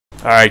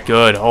Alright,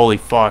 good. Holy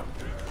fuck.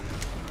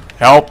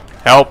 Help!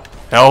 Help!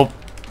 Help!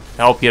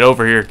 Help! Get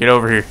over here! Get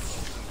over here!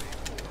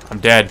 I'm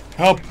dead.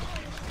 Help!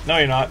 No,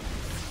 you're not.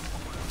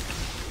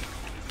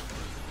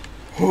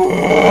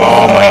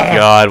 Oh my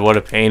god, what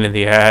a pain in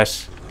the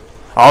ass.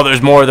 Oh,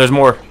 there's more, there's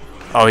more.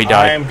 Oh, he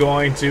died. I am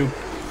going to...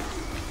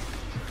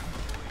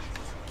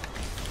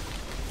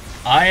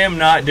 I am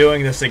not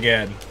doing this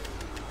again.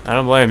 I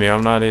don't blame you,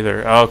 I'm not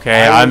either.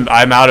 Okay, I'm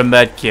out of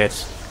med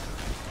kits.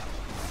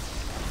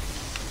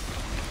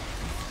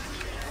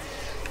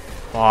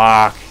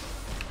 Fuck.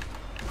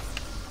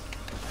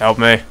 Help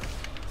me.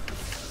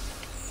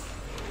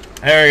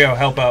 There you go,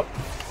 help up.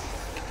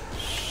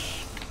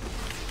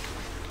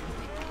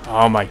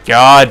 Oh my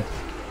god.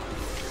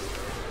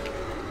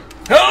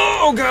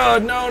 Oh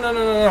god, no, no,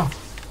 no, no, no.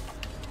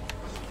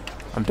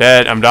 I'm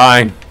dead, I'm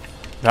dying.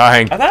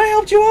 Dying. I thought I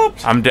helped you up.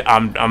 I'm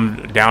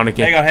down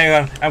again.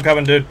 Hang on, I'm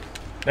coming, dude.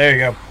 There you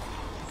go.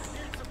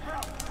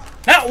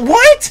 Now,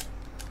 what?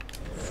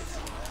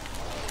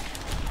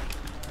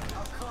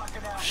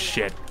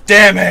 Shit.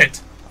 Damn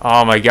it.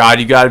 Oh my god,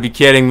 you gotta be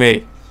kidding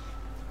me.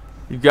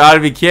 You gotta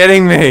be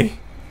kidding me.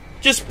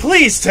 Just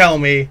please tell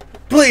me.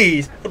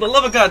 Please. For the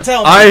love of God,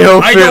 tell me. I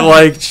hope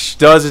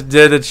it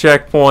did a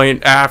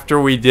checkpoint after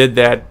we did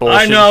that bullshit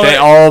I know thing. it,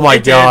 Oh my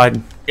it god.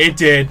 Did. It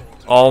did.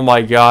 Oh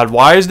my god.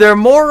 Why is there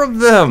more of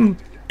them?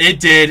 It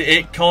did.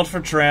 It called for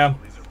tram.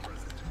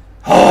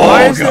 Oh,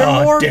 why is god,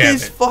 there more of damn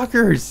these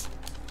fuckers?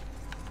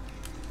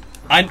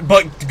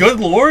 But good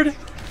lord.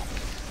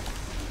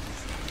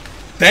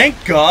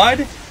 Thank God.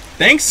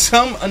 Thanks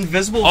some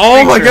invisible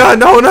Oh my creature. god.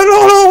 No, no,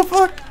 no, no.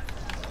 Fuck.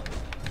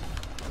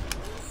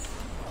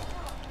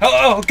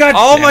 Oh god.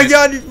 Oh damn my it.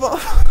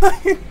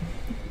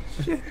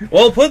 god.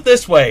 Well, put it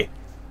this way.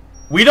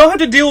 We don't have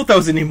to deal with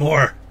those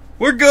anymore.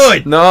 We're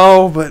good.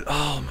 No, but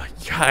oh my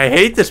god. I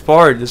hate this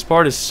part. This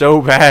part is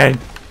so bad.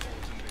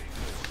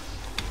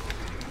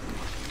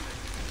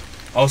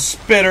 Oh,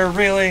 spitter,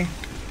 really?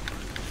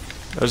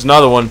 There's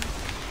another one.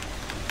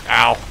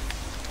 Ow.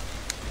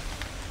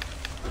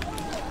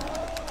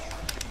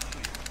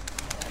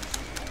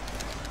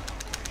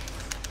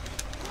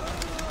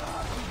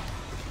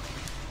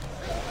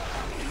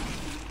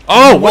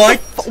 Oh, what?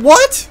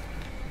 What?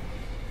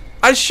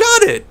 I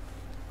shot it.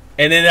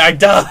 And then I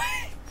die.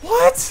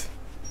 What?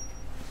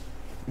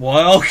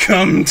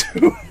 Welcome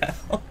to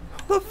hell.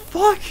 What the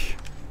fuck?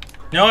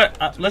 You know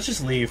what? Let's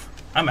just leave.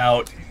 I'm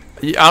out.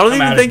 I don't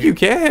even think you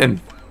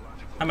can.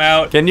 I'm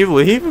out. Can you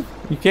leave?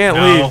 You can't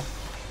leave.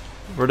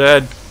 We're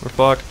dead. We're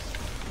fucked.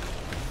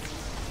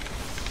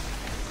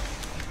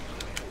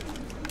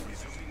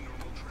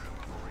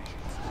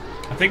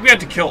 I think we have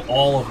to kill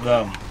all of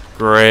them.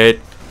 Great.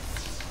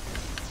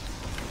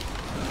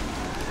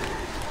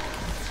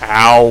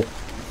 Ow.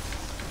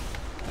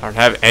 I don't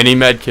have any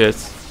med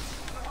kits.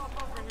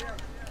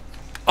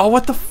 Oh,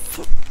 what the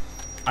fuck?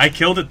 I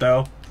killed it,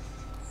 though.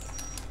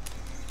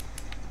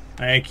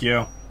 Thank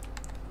you.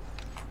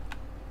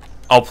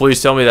 Oh,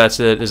 please tell me that's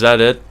it. Is that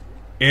it?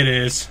 It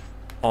is.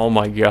 Oh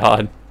my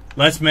god.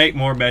 Let's make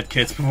more med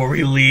kits before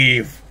we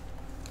leave.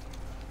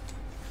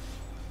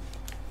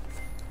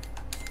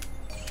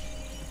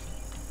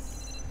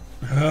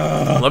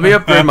 Let me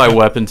upgrade my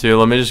weapon too.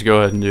 Let me just go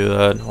ahead and do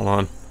that. Hold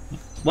on.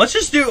 Let's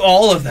just do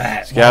all of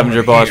that.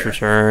 Scavenger boss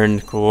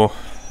returned. Cool.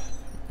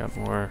 Got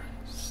more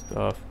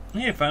stuff.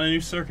 Hey, I found a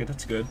new circuit.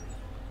 That's good.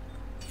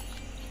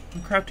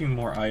 I'm crafting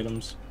more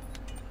items.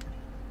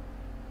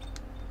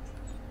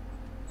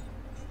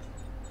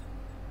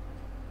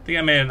 I think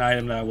I made an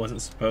item that I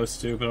wasn't supposed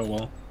to, but oh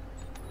well.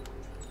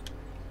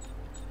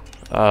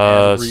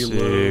 Let's see.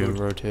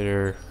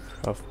 Rotator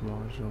cuff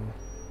module.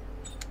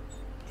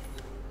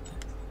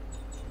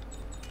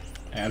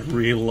 Add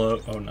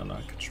reload. Oh no,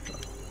 not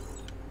construct.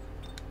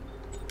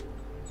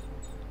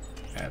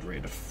 Add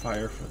rate of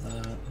fire for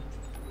that.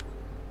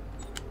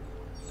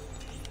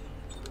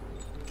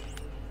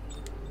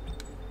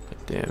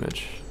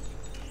 Damage.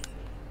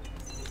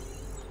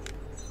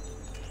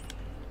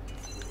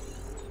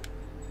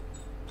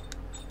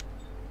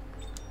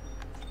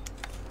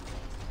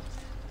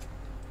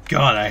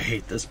 God, I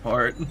hate this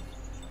part.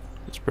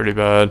 It's pretty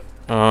bad.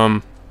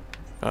 Oh,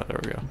 there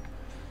we go.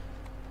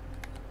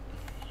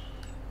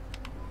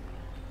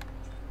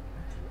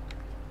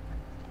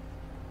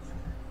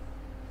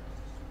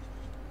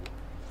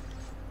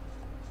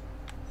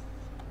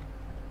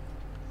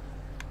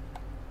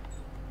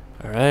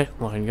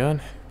 Alright, line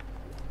gun.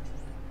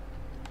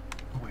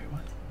 Oh wait,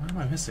 what? What am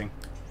I missing?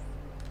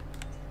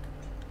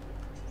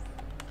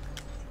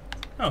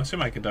 Oh,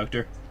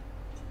 semiconductor.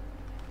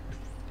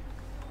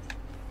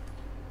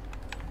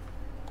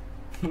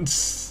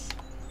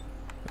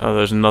 Oh,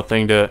 there's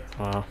nothing to...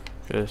 Wow.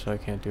 Guess I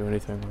can't do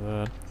anything with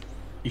that.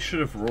 You should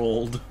have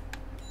rolled.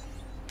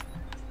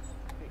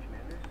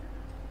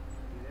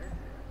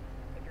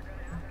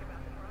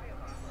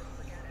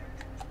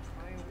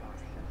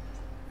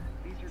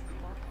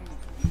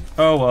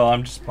 Oh well,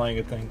 I'm just playing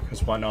a thing,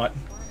 because why not?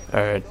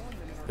 Alright.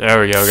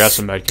 There we go, got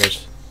some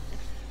medkits.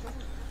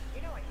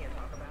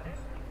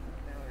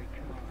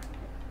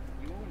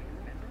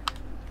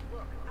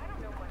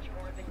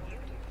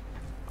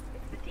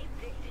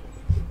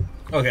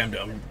 Okay, I'm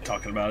done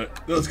talking about it.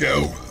 Let's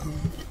go.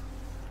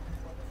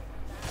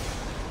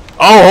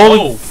 Oh,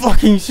 holy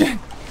fucking shit.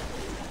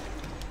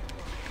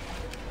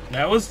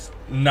 That was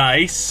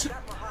nice.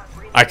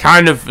 I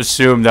kind of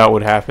assumed that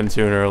would happen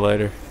sooner or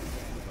later.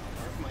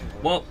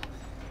 Well.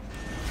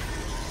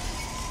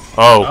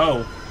 Oh.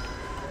 Oh.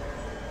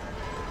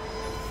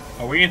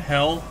 Are we in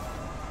hell?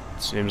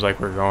 Seems like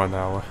we're going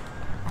that way.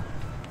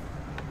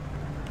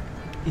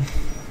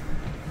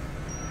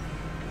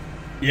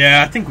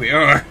 Yeah, I think we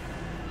are.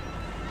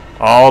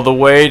 All the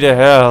way to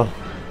hell.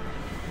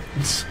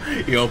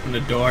 You open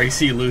the door, you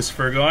see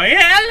Lucifer going,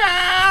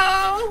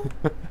 hello!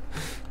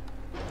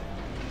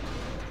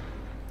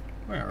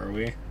 Where are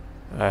we?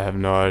 I have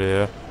no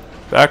idea.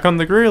 Back on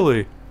the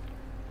Greeley.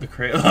 The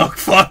oh,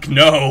 fuck,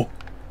 no!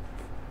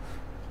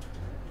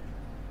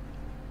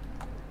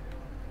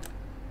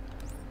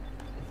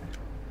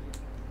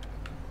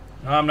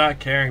 No, I'm not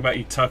caring about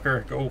you,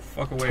 Tucker. Go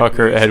fuck away.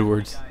 Tucker please.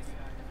 Edwards.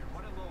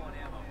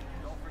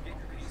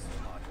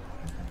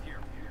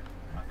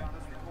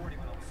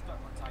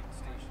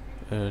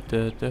 I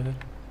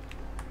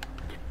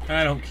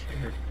don't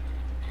care.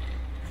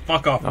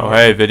 Fuck off. Oh,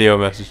 hey, video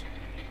message.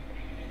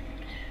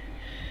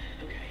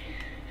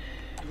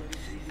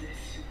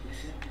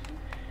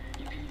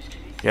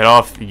 Get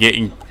off.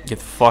 Get the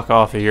fuck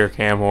off of here,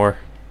 cam whore.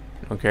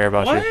 I don't care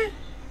about what? you.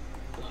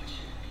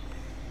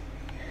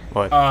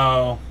 What?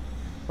 Oh.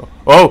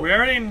 Oh! We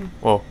already...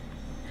 Whoa.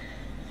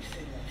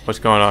 What's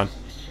going on?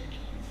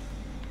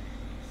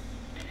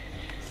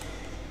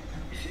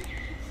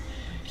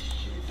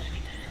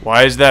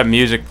 Why is that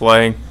music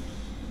playing?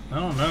 I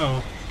don't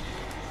know.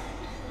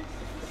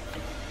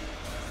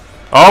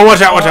 Oh,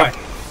 watch out, watch out!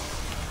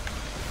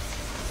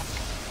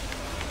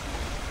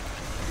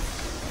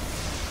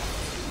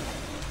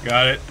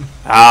 Got it.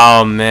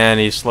 Oh, man,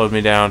 he slowed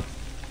me down.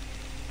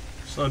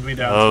 Slowed me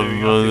down, too.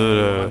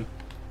 You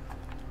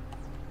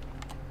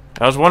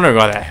I was wondering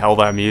why the hell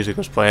that music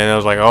was playing. I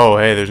was like, oh,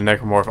 hey, there's a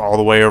necromorph all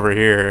the way over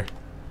here.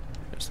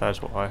 Guess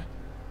that's why.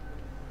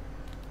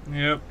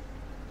 Yep.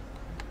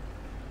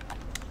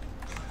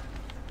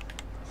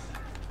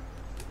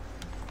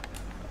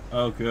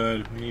 Oh,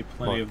 good. We need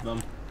plenty of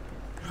them.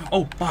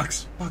 Oh,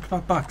 box! Box,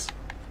 box, box!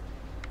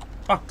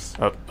 Box!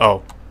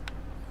 Oh.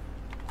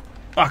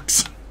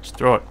 Box! Just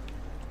throw it.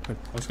 I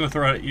was going to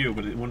throw it at you,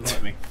 but it wouldn't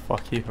let me.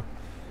 Fuck you.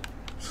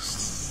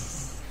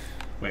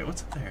 Wait,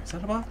 what's up there? Is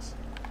that a box?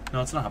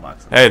 No, it's not a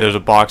box. Hey, there's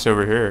a box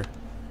over here.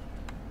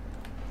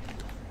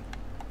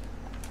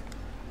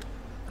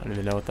 I don't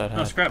even know what that No,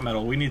 has. scrap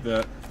metal. We need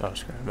that. Oh,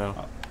 scrap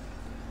metal.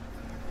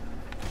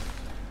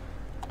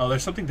 Oh,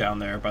 there's something down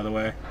there, by the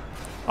way.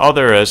 Oh,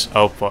 there is.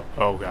 Oh, fuck.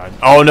 Oh, God.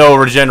 Oh, no,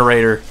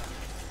 regenerator.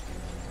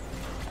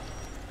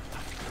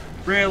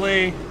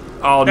 Really?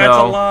 Oh, That's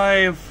no.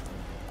 alive!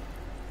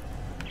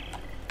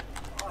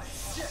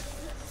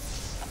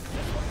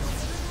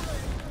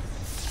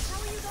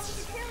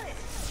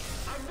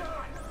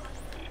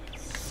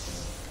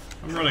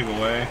 I'm running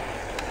away.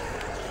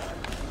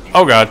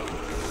 Oh, God.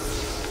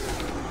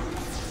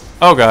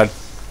 Oh, God.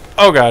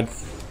 Oh, God.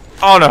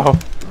 Oh, no.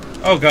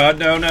 Oh god,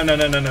 no, no, no,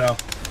 no, no, no.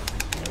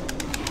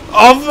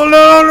 Oh,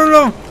 no, no,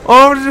 no.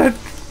 Oh, shit.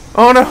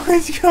 Oh, no,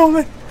 he's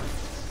coming.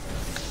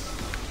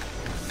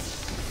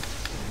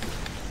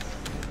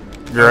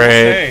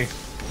 Great.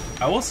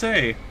 I will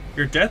say,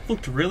 your death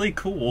looked really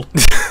cool.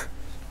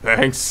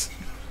 Thanks.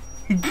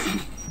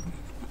 God,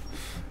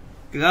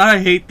 I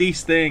hate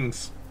these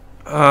things.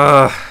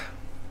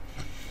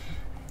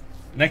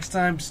 Next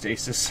time,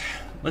 stasis.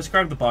 Let's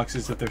grab the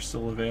boxes if they're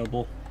still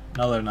available.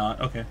 No, they're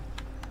not. Okay.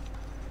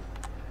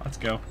 Let's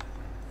go.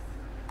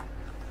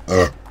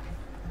 Yeah.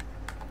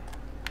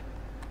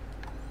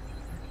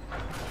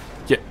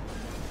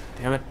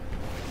 Damn it.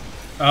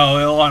 Oh,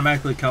 it'll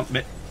automatically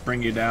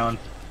bring you down.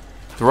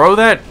 Throw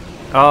that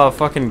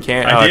fucking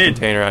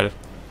container at it.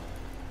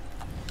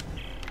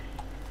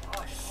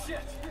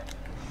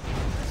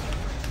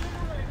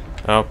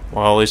 Oh,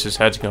 well, at least his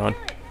head's gone.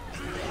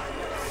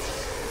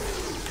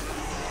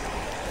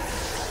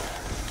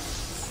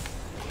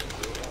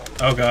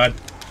 Oh god.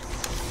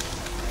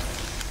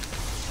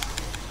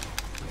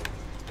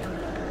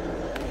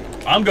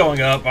 I'm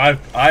going up.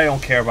 I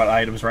don't care about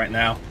items right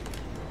now.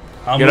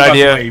 I'll Good move out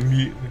idea. the way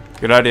immediately.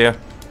 Good idea.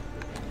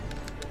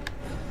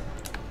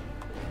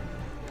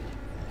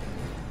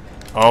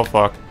 Oh,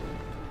 fuck.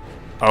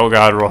 Oh,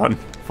 God, run.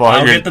 Fuck.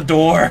 I'll get the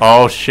door.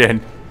 Oh, shit.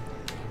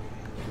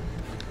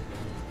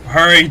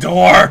 Hurry,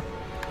 door.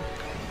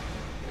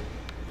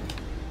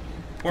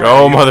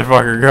 Go,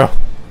 motherfucker, go.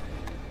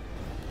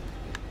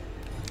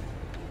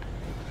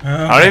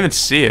 I don't even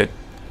see it.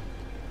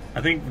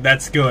 I think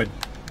that's good.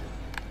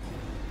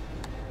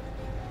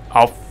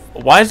 Oh,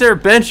 why is there a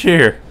bench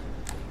here?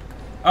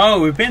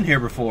 Oh, we've been here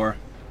before.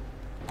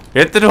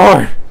 Hit the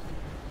door.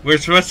 We're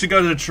supposed to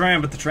go to the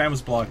tram, but the tram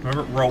was blocked.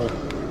 Remember? Roll.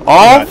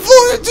 Oh,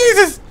 fuck,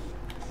 Jesus.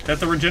 Is that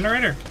the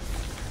regenerator?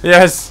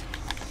 Yes.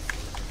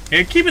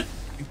 Here, keep it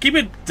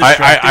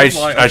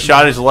I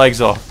shot his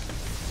legs off.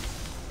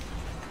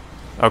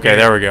 Okay,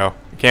 there we go.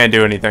 Can't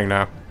do anything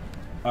now.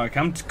 Alright,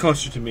 come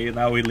closer to me, and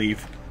now we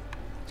leave.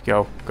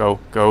 Go, go,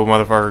 go,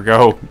 motherfucker,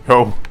 go,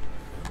 go.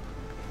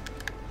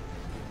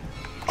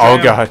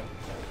 Oh god.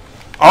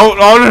 Oh,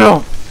 oh no,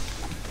 no.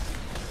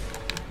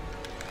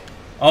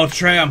 Oh,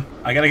 tram.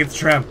 I gotta get the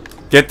tram.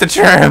 Get the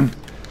tram.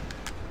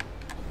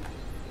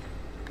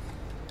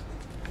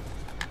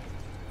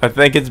 I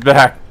think it's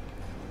back.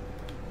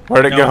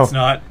 Where'd it go? No, it's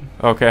not.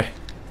 Okay.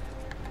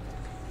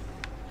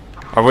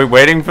 Are we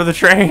waiting for the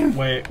train?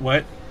 Wait,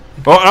 what?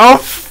 Oh,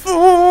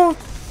 oh,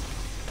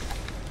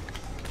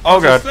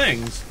 oh god.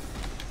 Things.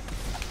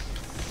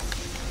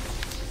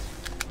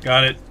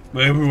 Got it.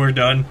 Maybe we're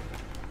done.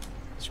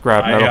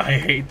 Scrap metal. I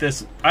hate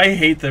this. I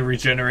hate the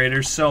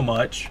regenerators so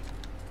much.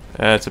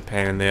 That's a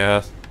pain in the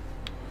ass.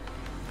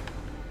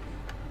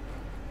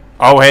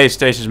 Oh, hey,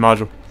 stasis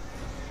module.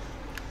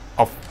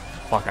 Oh,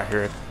 fuck, I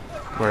hear it.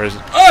 Where is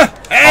it? Oh,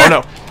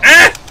 no.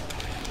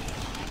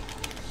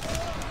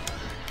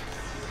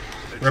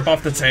 Rip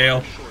off the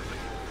tail.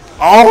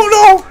 Oh,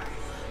 no.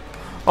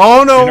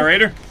 Oh, no.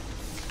 Generator.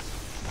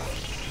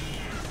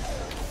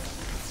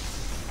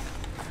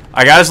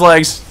 I got his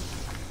legs.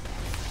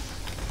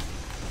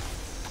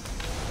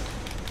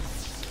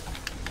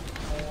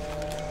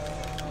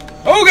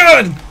 Oh,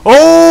 God.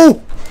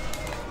 Oh!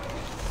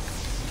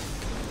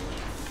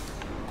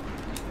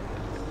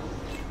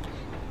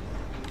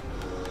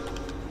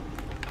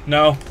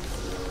 No.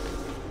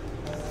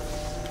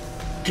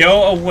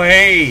 Go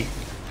away.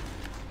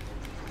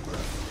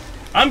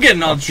 I'm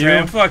getting on the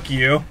tram. Fuck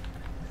you.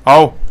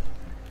 Oh.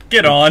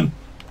 Get on.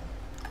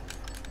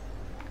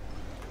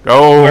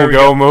 Go,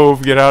 go,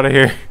 move. Get out of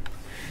here.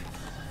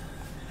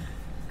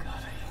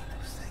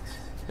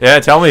 Yeah,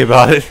 tell me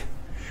about it.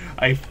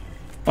 I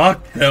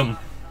fucked them.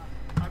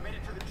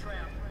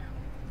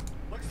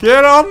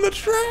 Get on the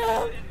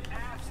tram.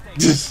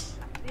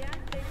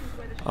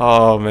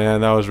 Oh,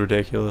 man, that was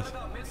ridiculous.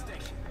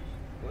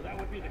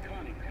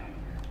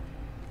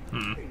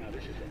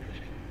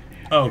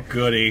 Oh,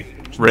 goody.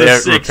 Repair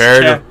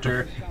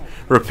to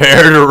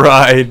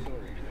ride.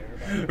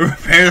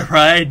 Repair to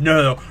ride?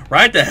 No, no.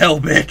 Ride to hell,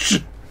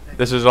 bitch.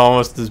 This is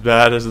almost as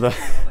bad as the...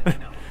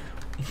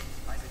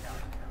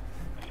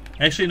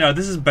 Actually, no.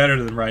 This is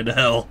better than Ride to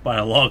Hell by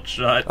a long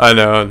shot. I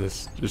know.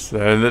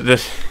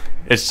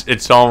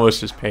 It's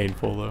almost as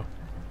painful though.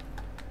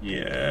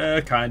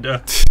 Yeah,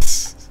 kinda.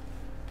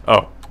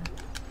 Oh,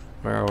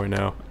 where are we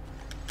now?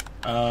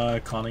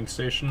 Conning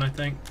station, I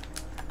think.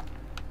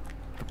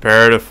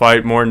 Prepare to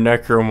fight more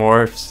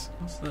necromorphs.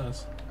 What's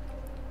this?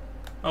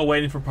 Oh,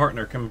 waiting for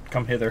partner.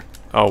 Come hither.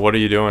 Oh, what are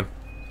you doing?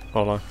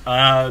 Hold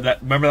on.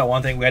 Remember that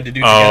one thing we had to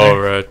do together? Oh,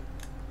 right.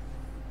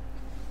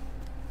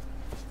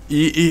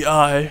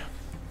 EEI.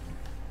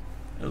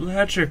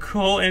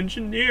 Electrical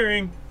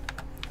engineering.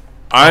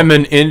 I'm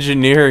an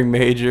engineering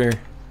major.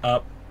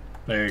 Up.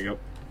 There you go.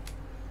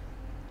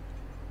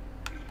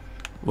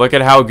 Look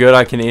at how good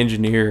I can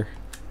engineer.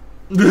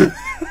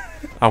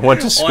 I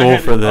went to school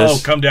for this. Oh,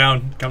 come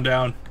down. Come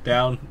down.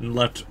 Down and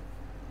left.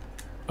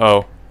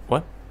 Oh.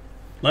 What?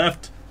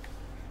 Left.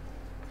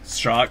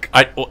 Shock.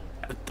 What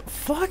the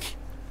fuck?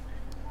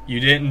 You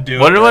didn't do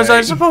it. What was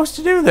I supposed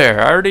to do there?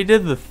 I already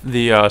did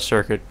the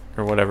circuit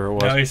or whatever it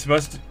was. No,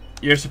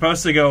 you're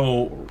supposed to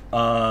go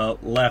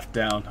left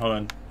down. Hold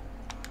on.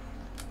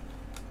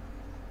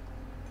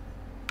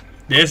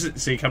 This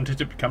see come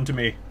to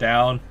me.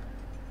 Down.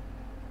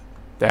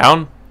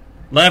 Down?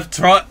 Left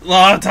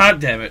top,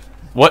 damn it.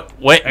 What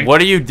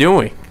what are you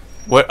doing?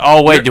 What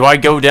oh wait, do I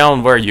go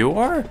down where you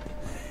are?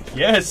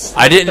 Yes.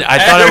 I didn't I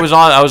thought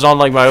I was on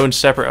like my own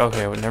separate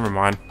okay, well, never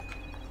mind.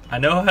 I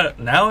know how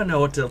now I know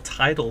what to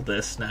title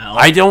this now.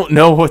 I don't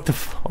know what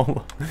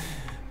the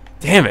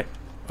damn it.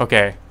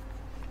 Okay.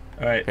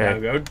 Alright, now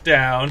go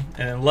down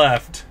and then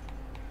left.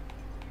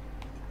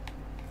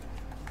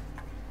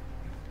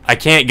 I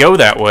can't go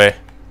that way.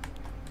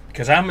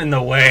 Because I'm in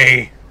the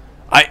way.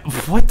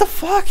 What the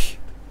fuck?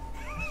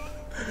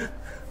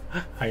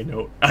 I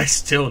know. I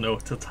still know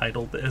what to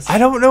title this. I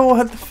don't know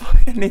what the fuck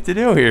I need to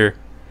do here.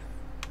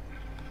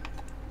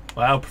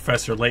 Wow,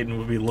 Professor Layton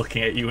would be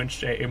looking at you in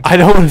shame. I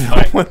don't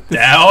know what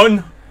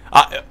down.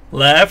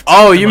 Left.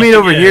 Oh, you mean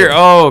over here?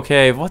 Oh,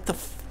 okay. What the?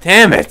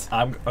 Damn it!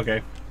 I'm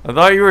okay. I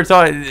thought you were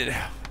talking.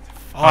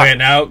 Okay,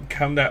 now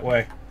come that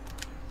way.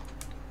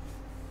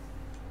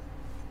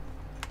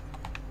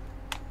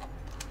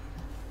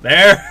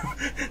 There.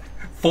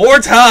 4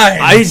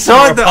 times. I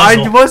saw that.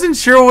 I wasn't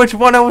sure which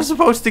one I was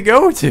supposed to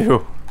go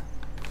to.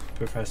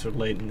 Professor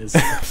Layton is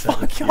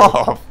upset with you. Fuck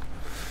off.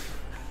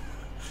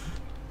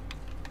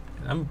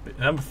 I'm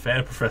a fan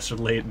of Professor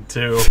Layton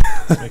too.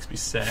 This makes me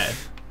sad.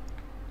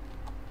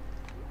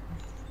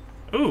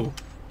 Ooh.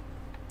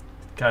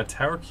 Got a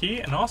tower key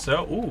and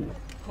also ooh.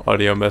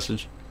 Audio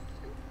message.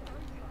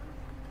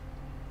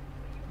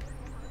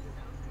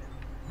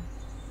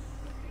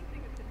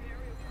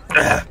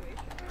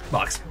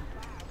 Box.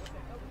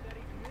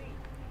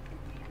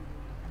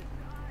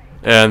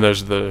 And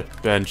there's the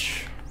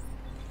bench.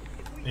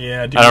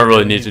 Yeah, I don't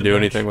really need to do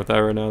anything with that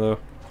right now, though.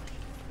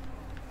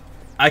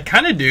 I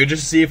kind of do,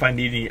 just to see if I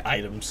need any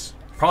items.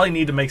 Probably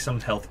need to make some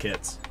health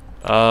kits.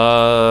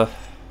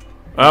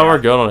 Oh, Yeah. we're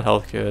good on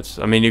health kits.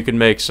 I mean, you can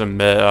make some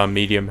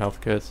medium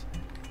health kits.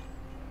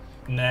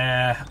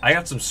 Nah, I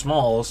got some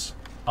smalls.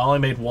 I only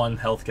made one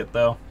health kit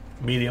though.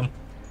 Medium.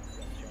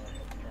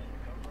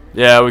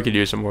 Yeah, we could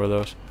use some more of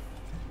those.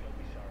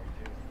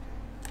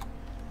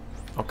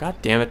 Oh, god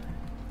damn it.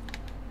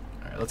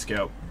 Alright, let's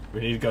go.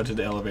 We need to go to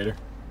the elevator.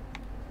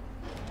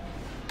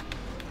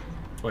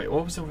 Wait,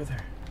 what was over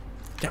there?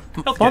 Yeah,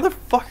 Health kit.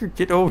 motherfucker,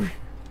 get over here.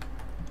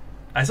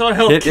 I saw a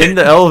health Get kit. in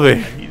the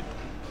elevator. I need...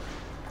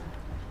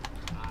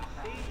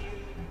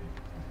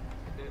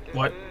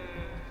 What?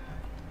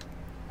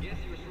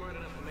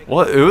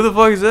 What? Who the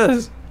fuck is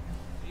this?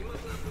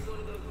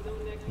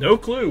 No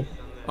clue.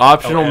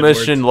 Optional Oh,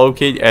 mission, Edwards.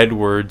 locate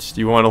Edwards.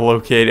 Do you want to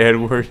locate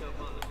Edward?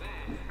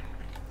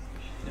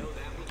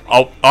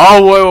 Oh,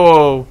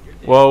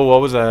 whoa,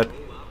 what was that?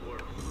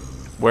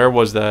 Where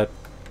was that?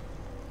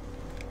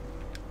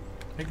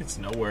 I think it's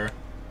nowhere.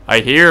 I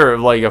hear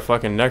like a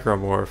fucking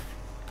necromorph.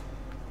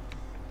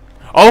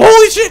 Oh,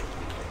 holy shit!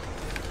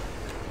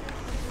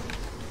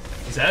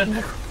 Is that a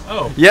necro?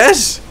 Oh.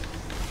 Yes!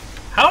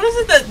 How is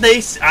it that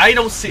they... I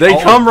don't see... They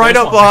oh, come right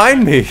there's up one.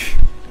 behind me.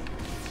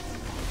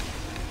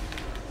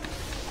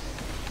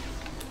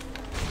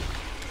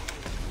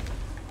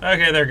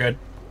 Okay, they're good.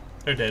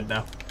 They're dead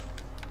now.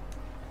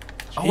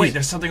 Oh, wait,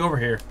 there's something over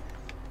here.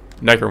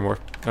 Necromorph.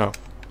 Oh.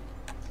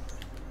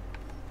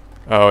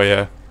 Oh,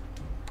 yeah.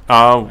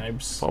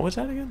 Vibes. What was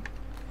that again?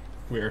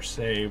 We are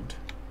saved.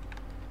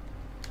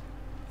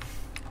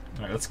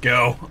 Alright, let's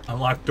go.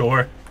 Unlock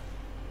door.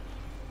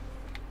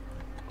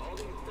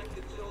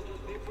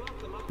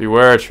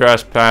 Beware,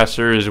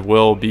 trespassers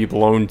will be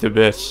blown to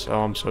bits.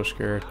 Oh, I'm so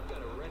scared.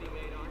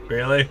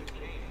 Really?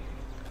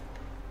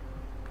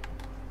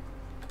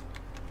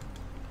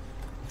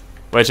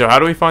 Wait, so how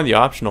do we find the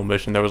optional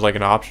mission? There was like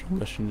an optional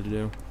mission to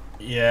do.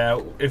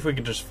 Yeah, if we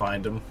could just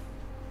find him.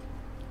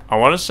 I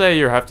want to say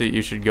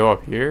you should go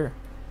up here.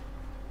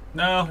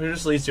 No, it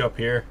just leads you up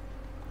here.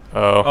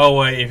 Oh. Oh,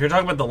 wait, if you're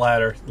talking about the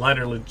ladder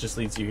just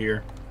leads you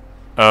here.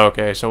 Oh,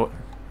 okay, so...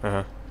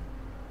 I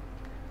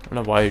don't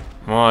know why...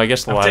 Well, I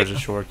guess the ladder's a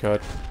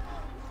shortcut.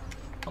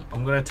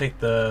 I'm gonna take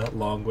the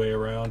long way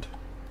around.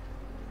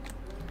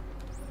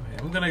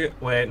 Wait, I'm gonna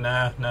get... Wait,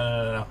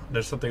 no.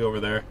 There's something over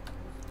there.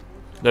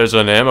 There's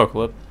an ammo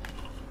clip.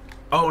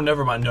 Oh,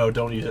 never mind. No,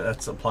 don't use it.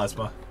 That's a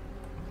plasma.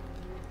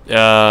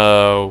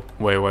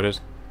 Wait, what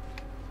is...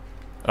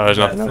 Oh, there's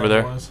nothing over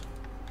there.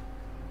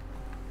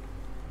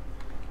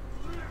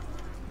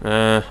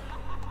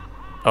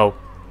 Oh.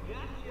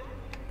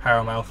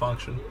 Power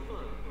malfunction.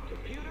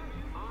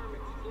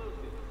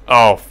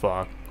 Oh,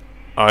 fuck.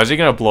 Oh, is he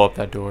gonna blow up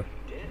that door?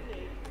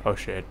 Oh,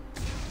 shit.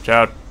 Watch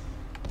out.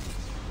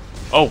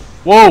 Oh,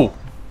 whoa!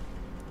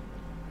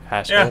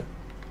 Asshole. Yeah.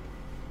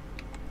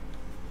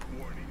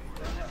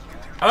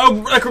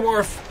 Oh,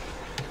 necromorph!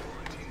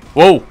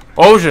 Whoa!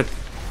 Oh, shit!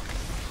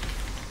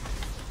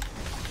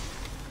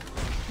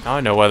 Now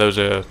I know why those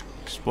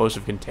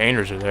explosive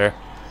containers are there.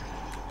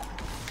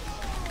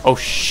 Oh,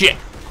 shit!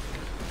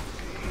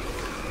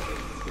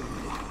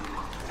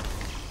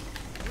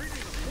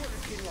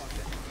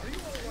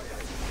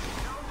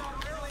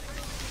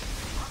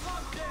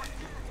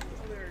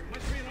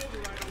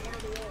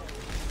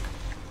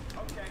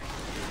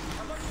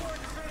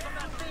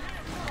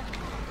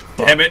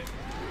 Damn it.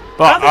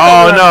 But,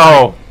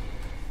 oh,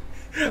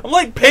 no! I'm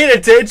like paying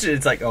attention.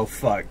 It's like, oh,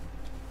 fuck.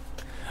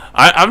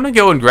 I'm gonna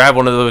go and grab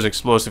one of those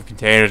explosive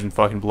containers and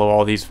fucking blow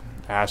all these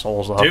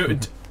assholes up.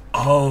 Dude.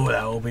 Oh,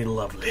 that will be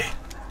lovely.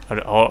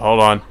 Hold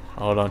on.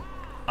 Hold on.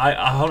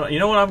 You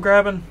know what I'm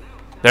grabbing?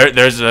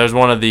 There's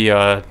one of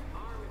the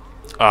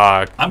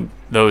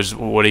those,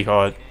 what do you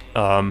call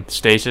it?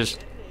 Stasis.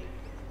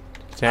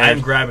 I'm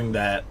grabbing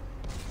that.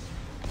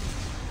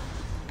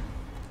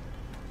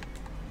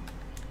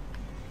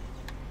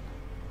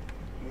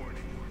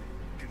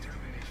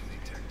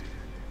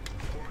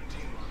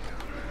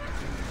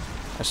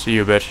 I see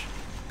you, bitch.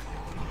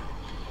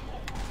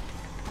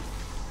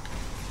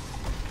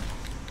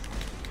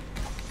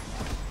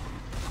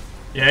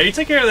 Yeah, you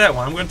take care of that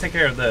one. I'm going to take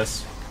care of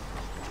this.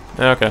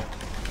 Okay,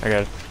 I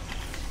got it.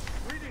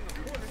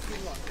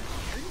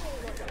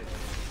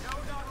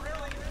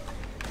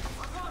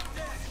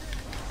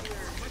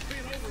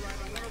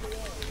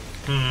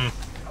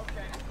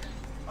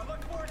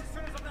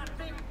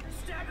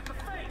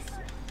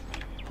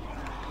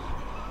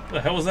 What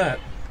the hell was that?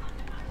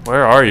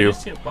 Where are you?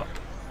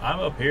 I'm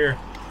up here.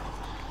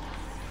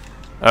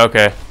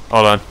 Okay,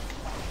 hold on.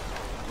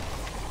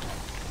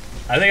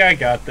 I think I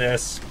got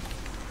this.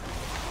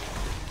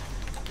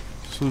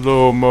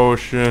 Slow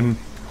motion.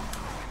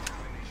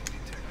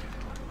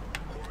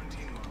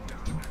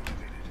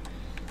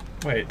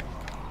 Wait.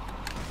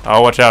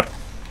 Oh, watch out.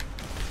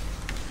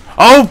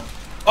 Oh!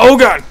 Oh,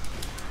 God!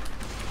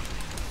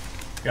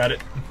 Got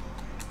it.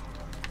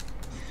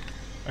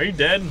 Are you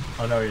dead?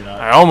 Oh, no, you're not.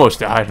 I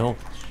almost died. Oh,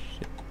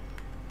 shit.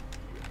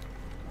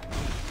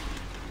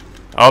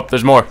 Oh,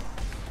 there's more.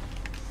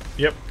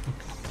 Yep.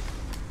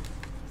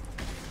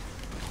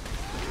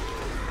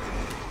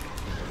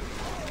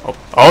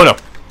 Oh no.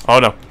 Oh,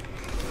 no.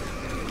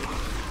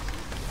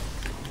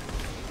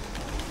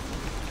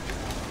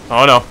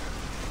 Oh no.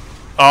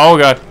 Oh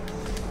god.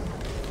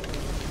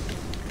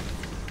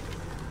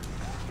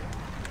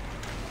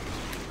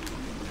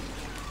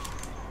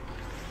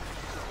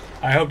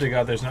 I hope to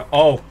God there's no.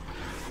 Oh.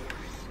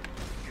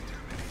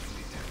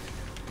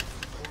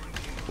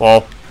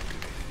 Well.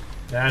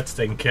 That's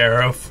taken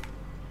care of.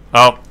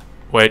 Oh.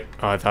 Wait.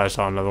 Oh, I thought I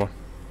saw another one.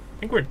 I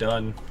think we're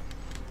done.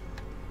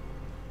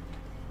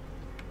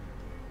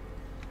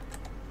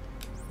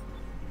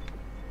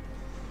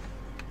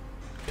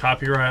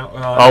 Copyright.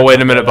 Oh,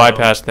 wait a minute.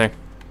 Bypass thing.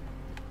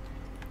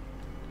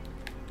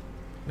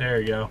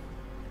 There you go.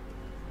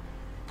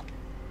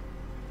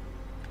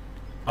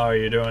 Oh,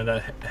 you're doing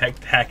that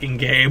hacking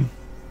game.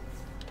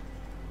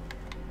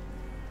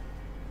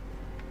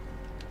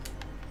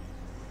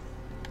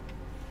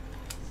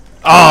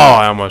 Oh,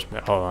 I almost.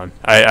 Hold on.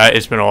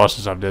 It's been a while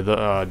since I've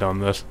done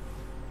this.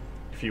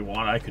 If you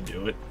want, I could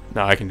do it.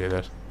 No, I can do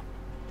this.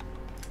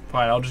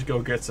 Fine, I'll just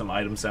go get some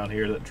items down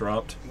here that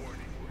dropped.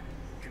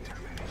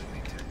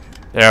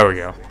 There we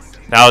go.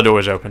 Now the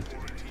door's open.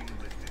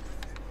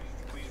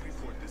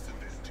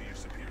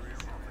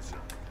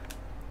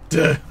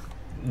 Duh.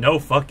 No,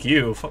 fuck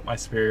you. Fuck my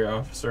superior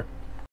officer.